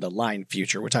 years down the line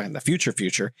future, we're talking the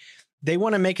future. They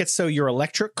want to make it so your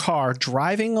electric car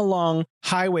driving along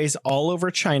highways all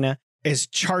over China is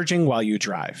charging while you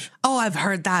drive. Oh, I've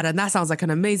heard that. And that sounds like an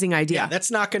amazing idea. Yeah,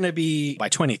 that's not going to be by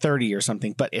 2030 or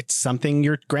something, but it's something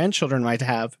your grandchildren might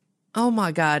have. Oh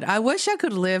my God. I wish I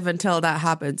could live until that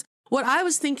happens. What I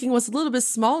was thinking was a little bit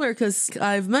smaller, because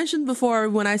I've mentioned before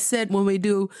when we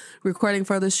do recording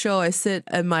for this show, I sit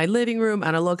in my living room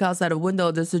and I look outside a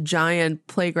window. There's a giant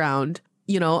playground,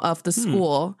 of the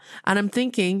school. And I'm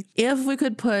thinking, if we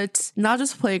could put not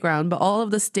just playground, but all of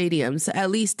the stadiums,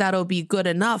 at least that'll be good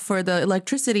enough for the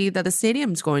electricity that the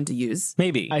stadium's going to use.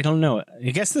 Maybe. I don't know.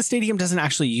 I guess the stadium doesn't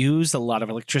actually use a lot of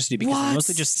electricity because they're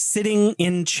mostly just sitting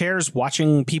in chairs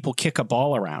watching people kick a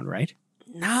ball around, right?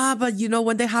 Nah, but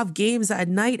when they have games at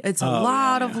night, it's a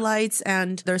lot of lights,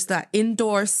 and there's that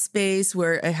indoor space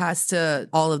where it has to,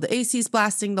 all of the ACs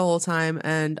blasting the whole time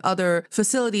and other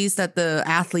facilities that the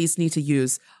athletes need to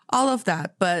use, all of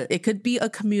that. But it could be a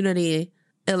community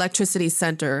electricity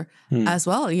center as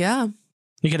well. Yeah.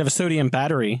 You could have a sodium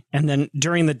battery, and then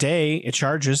during the day it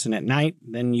charges, and at night,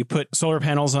 then you put solar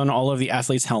panels on all of the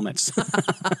athletes' helmets.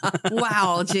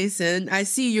 Wow, Jason. I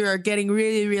see you're getting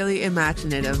really, really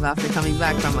imaginative after coming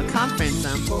back from a conference.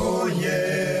 Oh,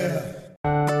 yeah.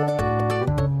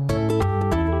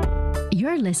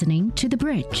 You're listening to The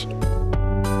Bridge.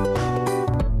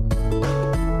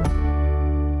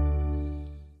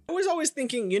 I was always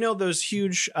thinking, those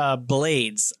huge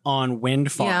blades on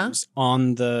wind farms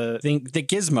on the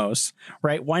gizmos,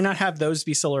 right? Why not have those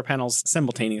be solar panels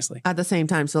simultaneously? At the same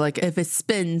time. So like if it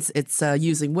spins, it's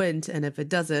using wind. And if it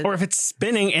doesn't. Or if it's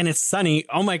spinning and it's sunny,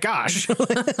 oh my gosh.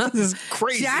 This is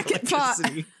crazy. Jacket pot.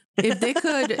 If they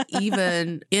could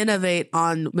even innovate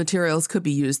on materials could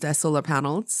be used as solar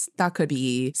panels, that could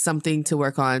be something to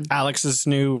work on. Alex's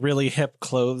new really hip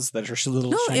clothes that are a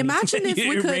little shiny. Imagine if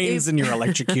we could. It rains and you're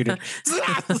electrocuted.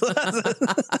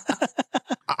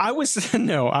 I was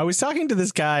talking to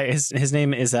this guy. His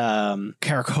name is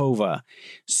Karakova,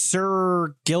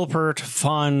 Sir Gilbert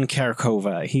von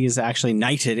Karakova. He is actually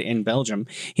knighted in Belgium.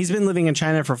 He's been living in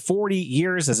China for 40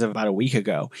 years as of about a week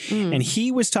ago. And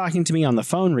he was talking to me on the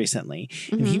phone recently.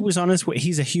 And he was on his way.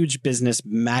 He's a huge business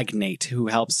magnate who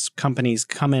helps companies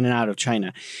come in and out of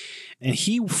China. And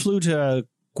he flew to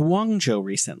Guangzhou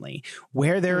recently,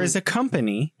 where there is a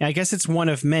company, I guess it's one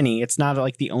of many, it's not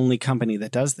like the only company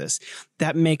that does this,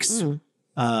 that makes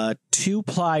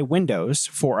 2-ply windows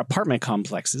for apartment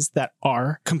complexes that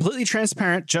are completely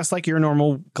transparent, just like your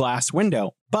normal glass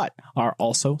window, but are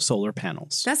also solar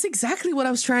panels. That's exactly what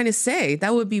I was trying to say.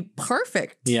 That would be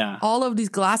perfect. Yeah. All of these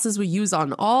glasses we use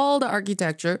on all the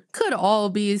architecture could all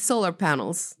be solar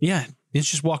panels. Yeah. You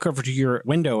just walk over to your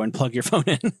window and plug your phone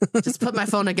in. Just put my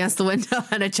phone against the window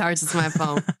and it charges my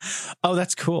phone. Oh,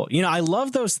 that's cool. You know, I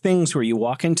love those things where you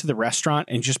walk into the restaurant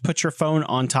and just put your phone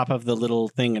on top of the little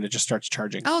thing and it just starts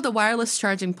charging. Oh, the wireless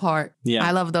charging part. Yeah.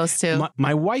 I love those too.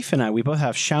 My wife and I, we both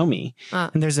have Xiaomi.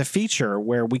 And there's a feature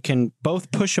where we can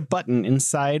both push a button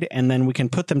inside and then we can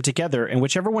put them together. And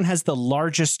whichever one has the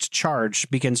largest charge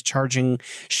begins charging,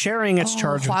 sharing its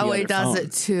charge with the other Huawei does phone.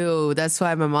 it too. That's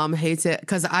why my mom hates it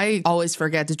because I always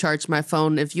forget to charge my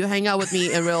phone. If you hang out with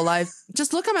me in real life,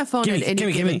 just look at my phone at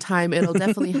any given time. It'll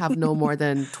definitely have no more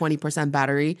than 20%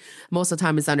 battery. Most of the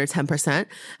time it's under 10%.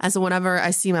 And so whenever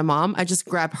I see my mom, I just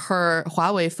grab her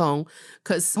Huawei phone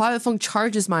because Huawei phone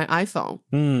charges my iPhone.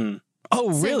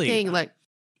 Oh, Same really? thing, like,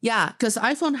 yeah, because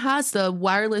iPhone has the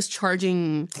wireless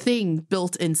charging thing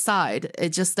built inside.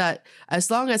 It's just that as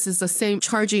long as it's the same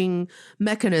charging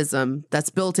mechanism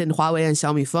that's built in Huawei and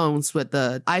Xiaomi phones with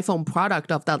the iPhone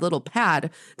product of that little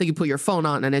pad that you put your phone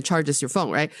on and it charges your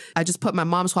phone, right? I just put my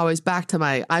mom's Huawei's back to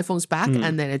my iPhone's back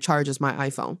and then it charges my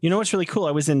iPhone. You know what's really cool?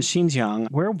 I was in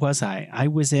Xinjiang. Where was I? I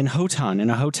was in Hotan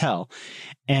in a hotel.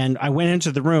 And I went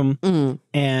into the room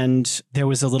and there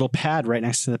was a little pad right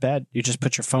next to the bed. You just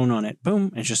put your phone on it,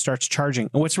 boom, and it just starts charging.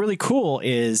 And what's really cool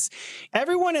is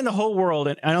everyone in the whole world,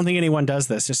 and I don't think anyone does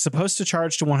this, is supposed to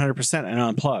charge to 100%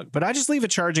 and unplug. But I just leave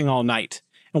it charging all night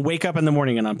and wake up in the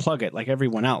morning and unplug it like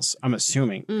everyone else, I'm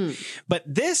assuming. But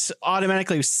this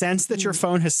automatically sense that your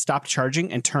phone has stopped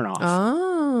charging and turn off.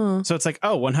 Oh, So it's like,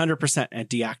 100% and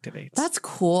deactivates. that's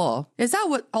cool. Is that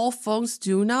what all phones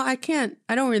do now? I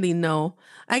don't really know.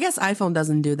 I guess iPhone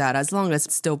doesn't do that. As long as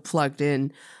it's still plugged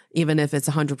in, even if it's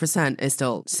 100%, it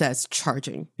still says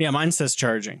charging. Yeah, mine says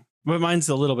charging. But mine's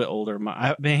a little bit older.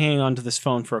 I've been hanging on to this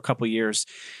phone for a couple years,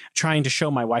 trying to show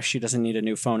my wife she doesn't need a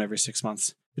new phone every 6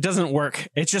 months. It doesn't work.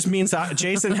 It just means that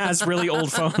Jason has really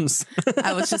old phones.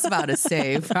 I was just about to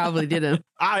say, probably didn't.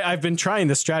 I've been trying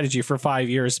this strategy for 5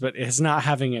 years, but it's not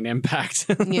having an impact.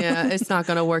 Yeah, it's not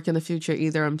going to work in the future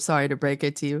either. I'm sorry to break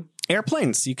it to you.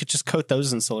 Airplanes, you could just coat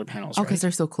those in solar panels, Oh, right? because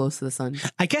they're so close to the sun.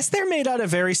 I guess they're made out of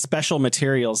very special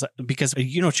materials because,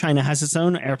 China has its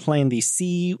own airplane, the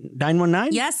C919.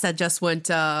 Yes, that just went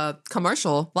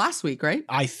commercial last week, right?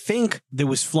 I think that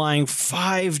was flying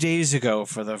 5 days ago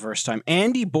for the first time.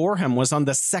 Andy Boreham was on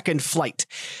the second flight.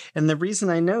 And the reason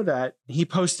I know that, he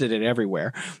posted it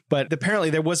everywhere. But apparently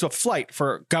there was a flight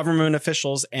for government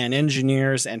officials and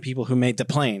engineers and people who made the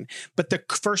plane. But the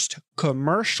first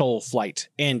commercial flight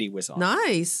Andy was on.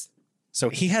 Nice. So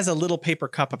he has a little paper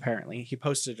cup, apparently. He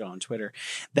posted it on Twitter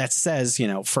that says,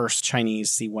 first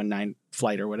Chinese C-19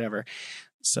 flight or whatever.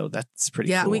 So that's pretty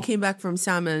Yeah, cool. we came back from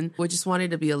Xiamen. We just wanted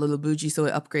to be a little bougie, so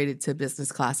we upgraded to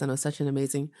business class, and it was such an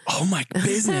amazing... Oh, my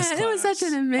business class. It was such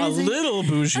an amazing... A little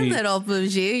bougie. A little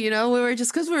bougie. We were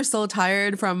just... Because we were so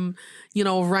tired from,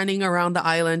 running around the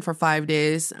island for 5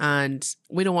 days, and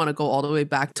we don't want to go all the way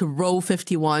back to row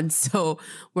 51. So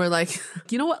we're like,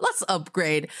 you know what? Let's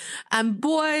upgrade. And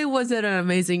boy, was it an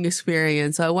amazing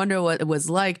experience. So I wonder what it was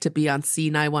like to be on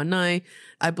C919.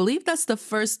 I believe that's the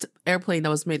first airplane that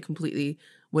was made completely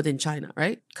within China,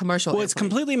 right? Commercial. Well, it's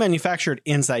completely manufactured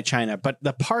inside China, but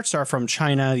the parts are from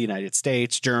China, the United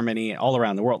States, Germany, all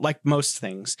around the world. Like most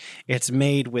things, it's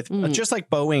made with, just like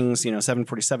Boeing's,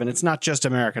 747, it's not just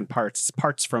American parts, it's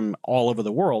parts from all over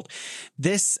the world.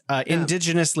 This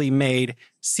indigenously made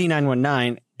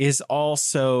C919 is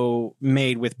also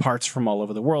made with parts from all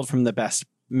over the world, from the best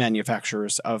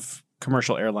manufacturers of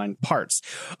commercial airline parts.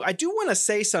 I do want to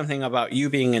say something about you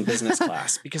being in business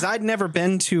class because I'd never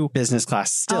been to business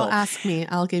class still. Ask me.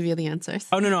 I'll give you the answers.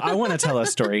 Oh, no. I want to tell a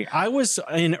story. I was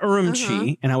in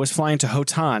Urumqi and I was flying to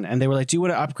Hotan and they were like, do you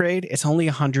want to upgrade? It's only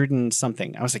 100 and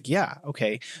something. I was like, yeah,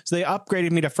 okay. So they upgraded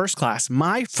me to first class,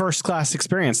 my first class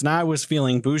experience. And I was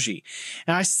feeling bougie.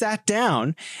 And I sat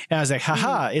down and I was like,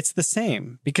 haha, it's the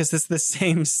same because it's the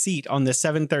same seat on the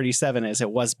 737 as it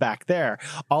was back there.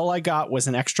 All I got was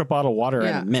an extra bottle of water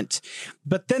and a mint.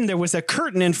 But then there was a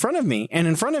curtain in front of me, and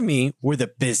in front of me were the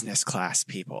business class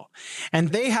people. And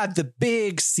they had the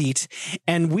big seat,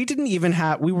 and we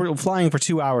were flying for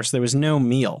 2 hours, so there was no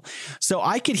meal. So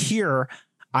I could hear,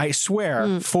 I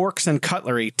swear, forks and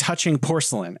cutlery touching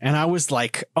porcelain. And I was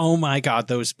like, oh my God,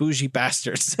 those bougie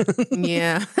bastards.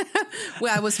 Yeah.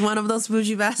 Well, I was one of those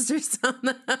bougie bastards.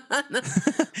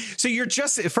 So you're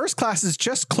just first class is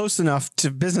just close enough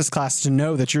to business class to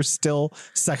know that you're still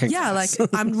second class. Like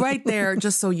I'm right there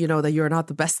just so you know that you're not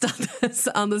the best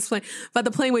on this plane. But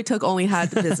the plane we took only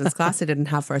had the business class. It didn't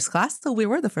have first class. So we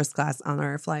were the first class on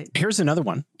our flight. Here's another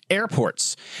one.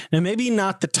 Airports. Now, maybe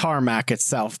not the tarmac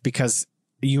itself, because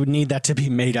you would need that to be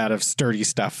made out of sturdy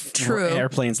stuff. True. For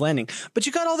airplanes landing. But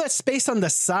you got all that space on the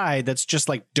side that's just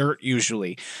like dirt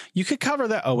usually. You could cover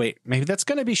that. Oh, wait, maybe that's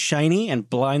going to be shiny and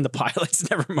blind the pilots.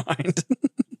 Never mind.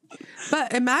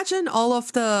 But imagine all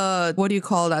of the, what do you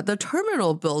call that? The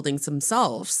terminal buildings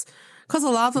themselves. Because a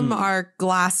lot of them are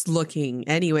glass looking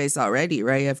anyways already,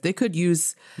 right? If they could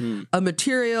use a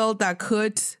material that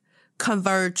could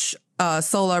convert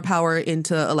solar power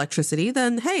into electricity,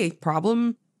 then hey,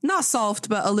 problem not solved,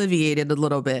 but alleviated a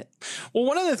little bit. Well,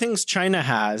 one of the things China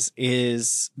has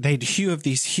is they have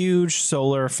these huge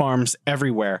solar farms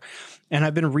everywhere. And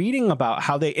I've been reading about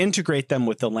how they integrate them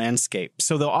with the landscape.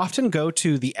 So they'll often go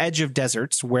to the edge of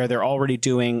deserts where they're already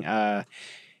doing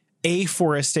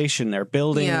afforestation. They're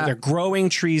building, they're growing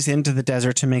trees into the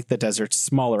desert to make the desert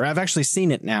smaller. I've actually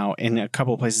seen it now in a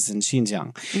couple of places in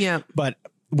Xinjiang. Yeah. But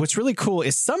what's really cool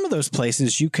is some of those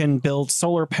places you can build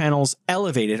solar panels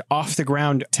elevated off the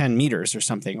ground 10 meters or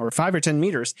something, or 5 or 10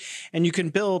 meters. And you can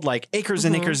build like acres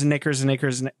and acres and acres and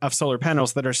acres of solar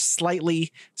panels that are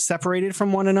slightly separated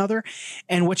from one another.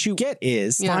 And what you get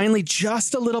is finally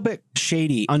just a little bit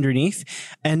shady underneath,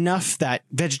 enough that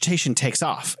vegetation takes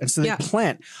off. And so they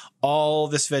plant all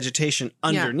this vegetation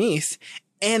underneath.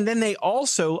 And then they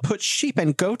also put sheep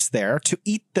and goats there to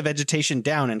eat the vegetation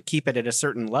down and keep it at a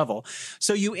certain level.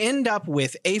 So you end up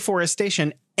with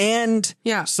afforestation and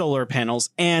solar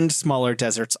panels and smaller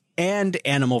deserts and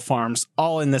animal farms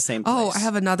all in the same place. Oh, I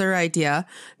have another idea.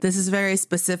 This is very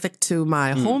specific to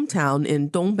my hometown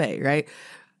in Dongbei, right?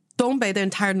 Dongbei, the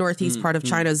entire northeast part of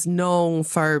China, is known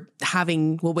for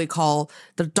having what we call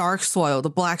the dark soil, the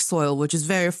black soil, which is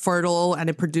very fertile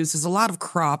and it produces a lot of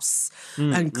crops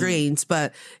and grains.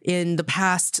 But in the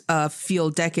past few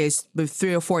decades,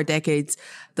 3 or 4 decades,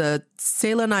 the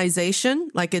salinization,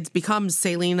 like it's become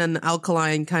saline and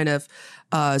alkaline kind of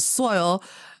soil.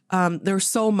 There's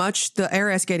so much, the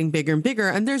area is getting bigger and bigger,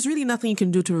 and there's really nothing you can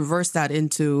do to reverse that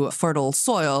into fertile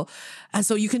soil. And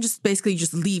so you can just basically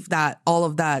just leave that, all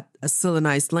of that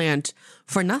salinized land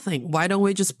for nothing. Why don't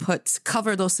we just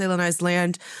cover those salinized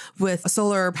land with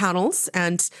solar panels?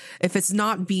 And if it's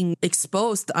not being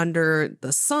exposed under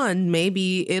the sun,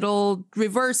 maybe it'll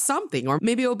reverse something, or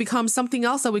maybe it'll become something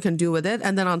else that we can do with it.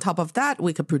 And then on top of that,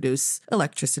 we could produce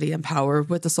electricity and power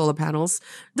with the solar panels.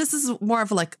 This is more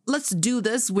of like, let's do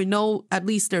this. We know at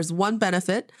least there's one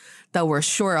benefit that we're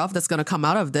sure of that's going to come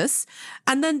out of this.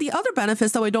 And then the other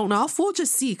benefits that we don't know of, we'll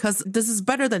just see, because this is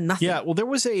better than nothing. Yeah, well, there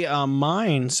was a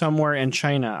mine somewhere in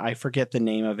China. I forget the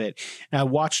name of it. I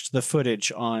watched the footage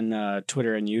on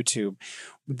Twitter and YouTube.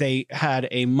 They had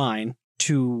a mine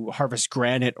to harvest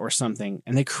granite or something,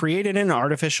 and they created an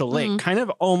artificial lake, kind of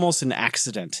almost an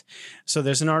accident. So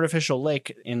there's an artificial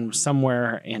lake in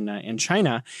somewhere in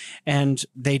China, and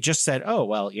they just said, oh,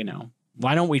 well, you know,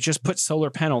 why don't we just put solar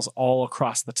panels all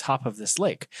across the top of this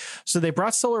lake? So they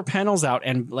brought solar panels out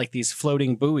and like these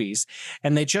floating buoys,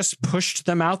 and they just pushed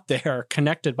them out there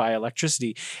connected by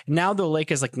electricity. Now the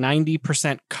lake is like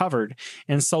 90% covered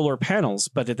in solar panels,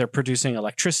 but they're producing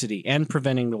electricity and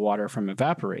preventing the water from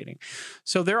evaporating.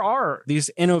 So there are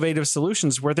these innovative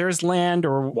solutions where there's land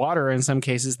or water in some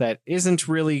cases that isn't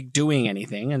really doing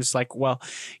anything. And it's like, well,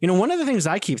 you know, one of the things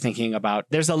I keep thinking about,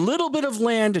 there's a little bit of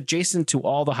land adjacent to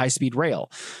all the high-speed rail.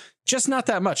 Just not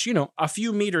that much, you know, a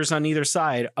few meters on either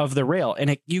side of the rail,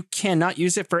 and you cannot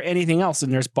use it for anything else.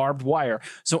 And there's barbed wire,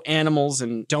 so animals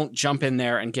and don't jump in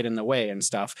there and get in the way and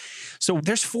stuff. So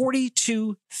there's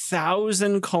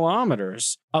 42,000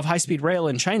 kilometers of high-speed rail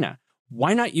in China.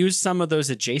 Why not use some of those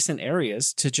adjacent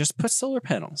areas to just put solar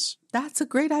panels? That's a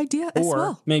great idea as well.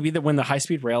 Or maybe that when the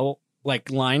high-speed rail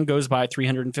line goes by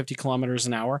 350 kilometers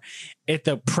an hour,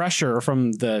 the pressure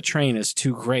from the train is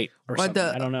too great or something.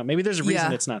 I don't know. Maybe there's a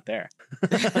reason it's not there.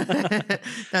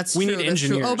 That's we true. need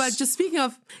engineers. Oh, but just speaking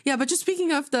of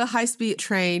the high speed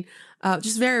train,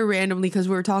 just very randomly, because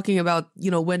we were talking about,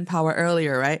 you know, wind power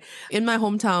earlier, right? In my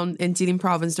hometown in Jilin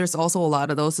province, there's also a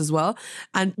lot of those as well.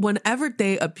 And whenever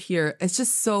they appear, it's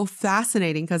just so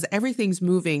fascinating because everything's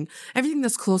moving. Everything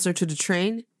that's closer to the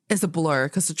train is a blur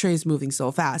because the train is moving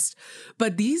so fast.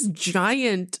 But these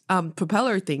giant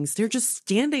propeller things, they're just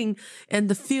standing in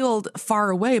the field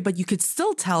far away, but you could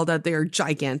still tell that they're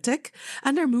gigantic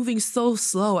and they're moving so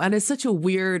slow. And it's such a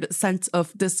weird sense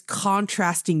of this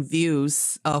contrasting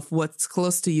views of what's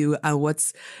close to you and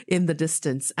what's in the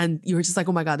distance. And you're just like,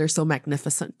 oh my God, they're so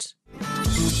magnificent.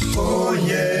 Oh,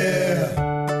 yeah.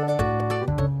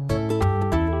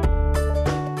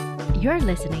 You're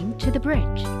listening to The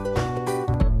Bridge.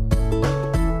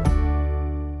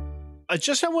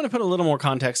 I want to put a little more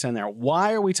context in there.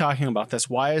 Why are we talking about this?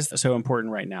 Why is this so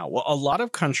important right now? Well, a lot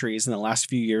of countries in the last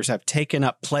few years have taken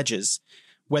up pledges,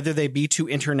 whether they be to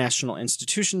international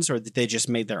institutions or that they just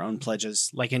made their own pledges,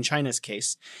 like in China's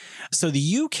case. So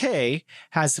the UK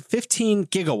has 15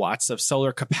 gigawatts of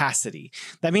solar capacity.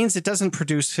 That means it doesn't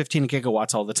produce 15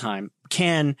 gigawatts all the time,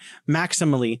 can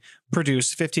maximally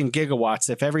produce 15 gigawatts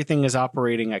if everything is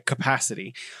operating at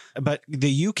capacity. But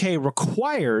the UK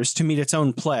requires to meet its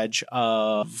own pledge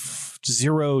of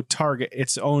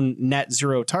its own net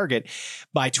zero target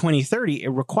by 2030, it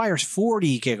requires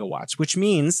 40 gigawatts, which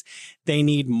means they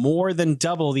need more than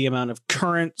double the amount of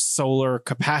current solar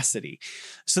capacity.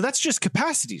 So that's just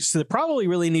capacity. So they probably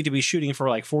really need to be shooting for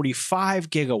like 45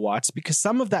 gigawatts because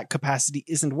some of that capacity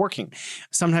isn't working.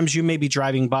 Sometimes you may be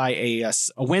driving by a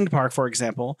wind park, for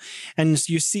example, and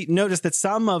you notice that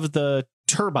some of the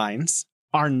turbines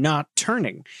are not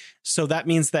turning. So that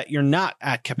means that you're not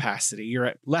at capacity. You're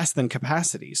at less than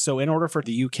capacity. So in order for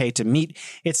the UK to meet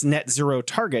its net zero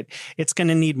target, it's going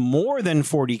to need more than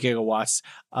 40 gigawatts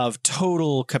of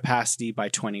total capacity by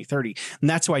 2030. And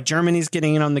that's why Germany's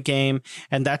getting in on the game.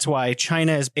 And that's why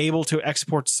China is able to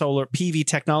export solar PV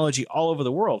technology all over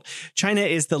the world. China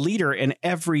is the leader in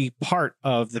every part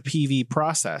of the PV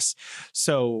process.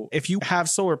 So if you have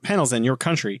solar panels in your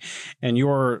country and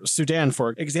you're Sudan,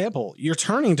 for example, you're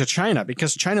turning to China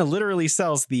because China literally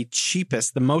sells the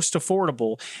cheapest, the most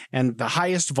affordable, and the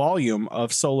highest volume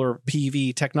of solar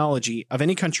PV technology of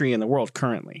any country in the world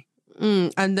currently.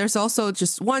 And there's also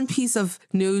just one piece of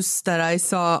news that I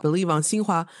saw, I believe, on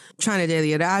Xinhua China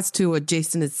Daily. It adds to what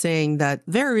Jason is saying that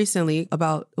very recently,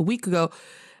 about a week ago,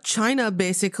 China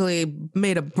basically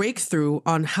made a breakthrough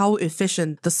on how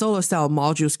efficient the solar cell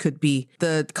modules could be.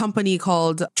 The company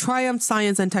called Triumph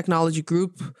Science and Technology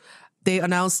Group, they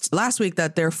announced last week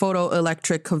that their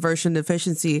photoelectric conversion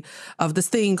efficiency of this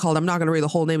thing called, I'm not going to read the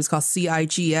whole name, it's called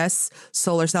CIGS,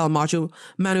 solar cell module,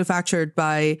 manufactured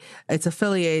by its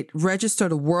affiliate,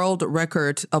 registered a world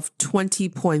record of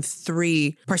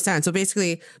 20.3%. So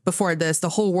basically, before this, the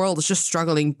whole world is just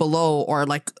struggling below or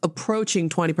like approaching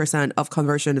 20% of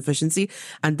conversion efficiency.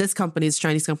 And this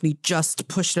Chinese company, just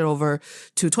pushed it over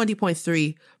to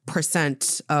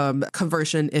 20.3%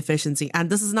 conversion efficiency.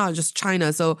 And this is not just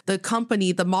China. So the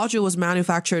module was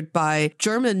manufactured by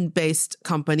German-based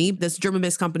company. This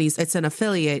German-based company, it's an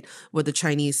affiliate with the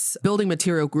Chinese Building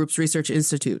Material Group's research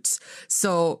institutes.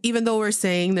 So even though we're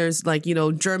saying there's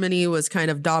Germany was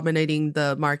kind of dominating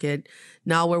the market,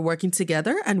 now we're working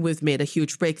together and we've made a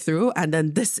huge breakthrough. And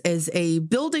then this is a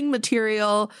building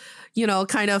material,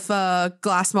 kind of a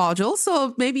glass module.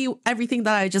 So maybe everything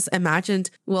that I just imagined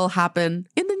will happen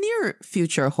in the near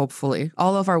future, hopefully.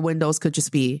 All of our windows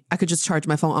I could just charge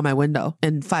my phone on my window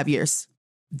in 5 years.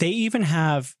 They even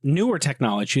have newer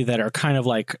technology that are kind of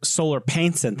like solar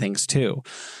paints and things too.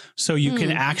 So you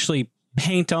can actually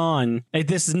paint on,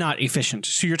 this is not efficient.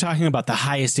 So you're talking about the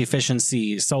highest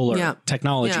efficiency solar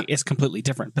technology. Yeah. It's completely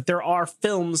different. But there are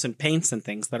films and paints and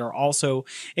things that are also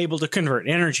able to convert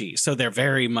energy. So they're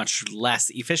very much less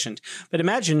efficient. But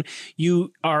imagine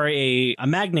you are a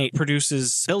magnate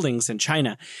produces buildings in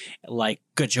China, like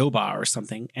Gajoba or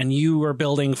something, and you are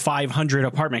building 500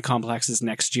 apartment complexes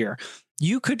next year.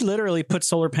 You could literally put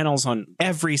solar panels on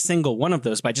every single one of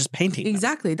those by just painting them.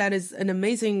 Exactly. That is an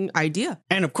amazing idea.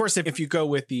 And of course, if you go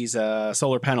with these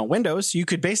solar panel windows, you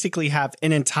could basically have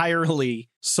an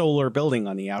entirely solar building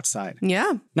on the outside.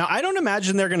 Yeah. Now, I don't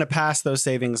imagine they're going to pass those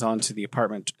savings on to the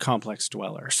apartment complex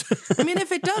dwellers. I mean,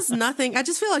 if it does nothing, I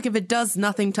just feel like if it does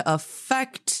nothing to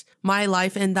affect my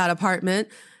life in that apartment,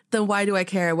 then why do I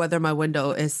care whether my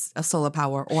window is a solar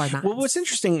power or not? Well, what's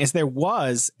interesting is there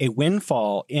was a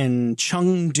windfall in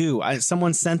Chengdu.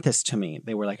 Someone sent this to me.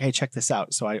 They were like, hey, check this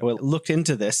out. So I looked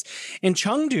into this. In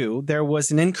Chengdu, there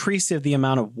was an increase of the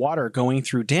amount of water going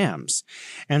through dams.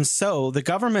 And so the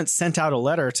government sent out a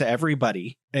letter to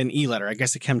everybody, an e-letter. I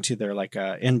guess it came to their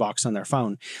inbox on their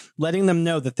phone, letting them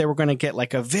know that they were going to get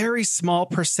like a very small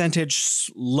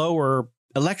percentage lower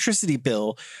electricity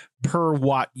bill per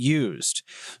watt used.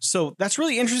 So that's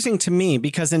really interesting to me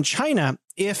because in China,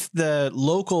 if the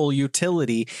local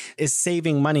utility is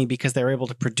saving money because they're able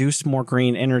to produce more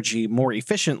green energy more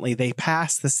efficiently, they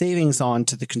pass the savings on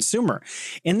to the consumer.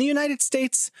 In the United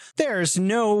States, there's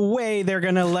no way they're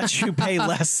going to let you pay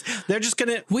less. They're just going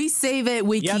to... We save it,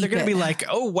 we keep it. Yeah, they're going to be like,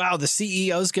 oh, wow, the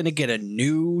CEO's going to get a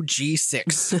new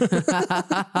G6.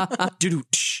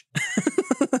 Doo-doo-tsh.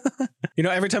 You know,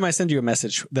 every time I send you a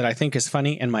message that I think is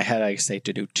funny, in my head I say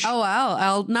doo-doo-tsh. Oh,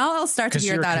 wow. I'll start to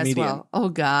hear that as well. Oh,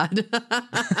 God.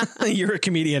 You're a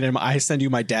comedian and I send you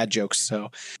my dad jokes. So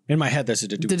in my head, there's a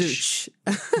doo-doo-tsh.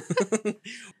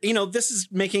 You know, this is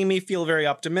making me feel very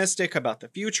optimistic about the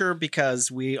future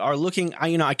because we are looking,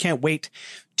 I can't wait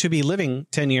to be living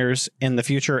 10 years in the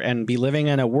future and be living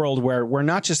in a world where we're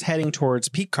not just heading towards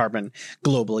peak carbon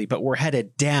globally, but we're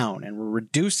headed down and we're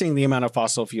reducing the amount of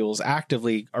fossil fuels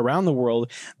actively around the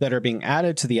world that are being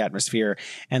added to the atmosphere.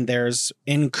 And there's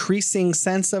increasing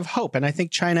sense of hope. And I think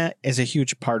China is a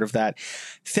huge part of that.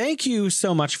 Thank you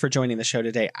so much for joining the show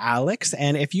today, Alex.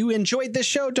 And if you enjoyed this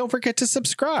show, don't forget to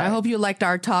subscribe. I hope you liked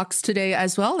our talks today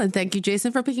as well. And thank you,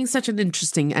 Jason, for picking such an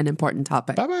interesting and important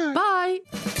topic. Bye-bye.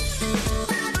 Bye.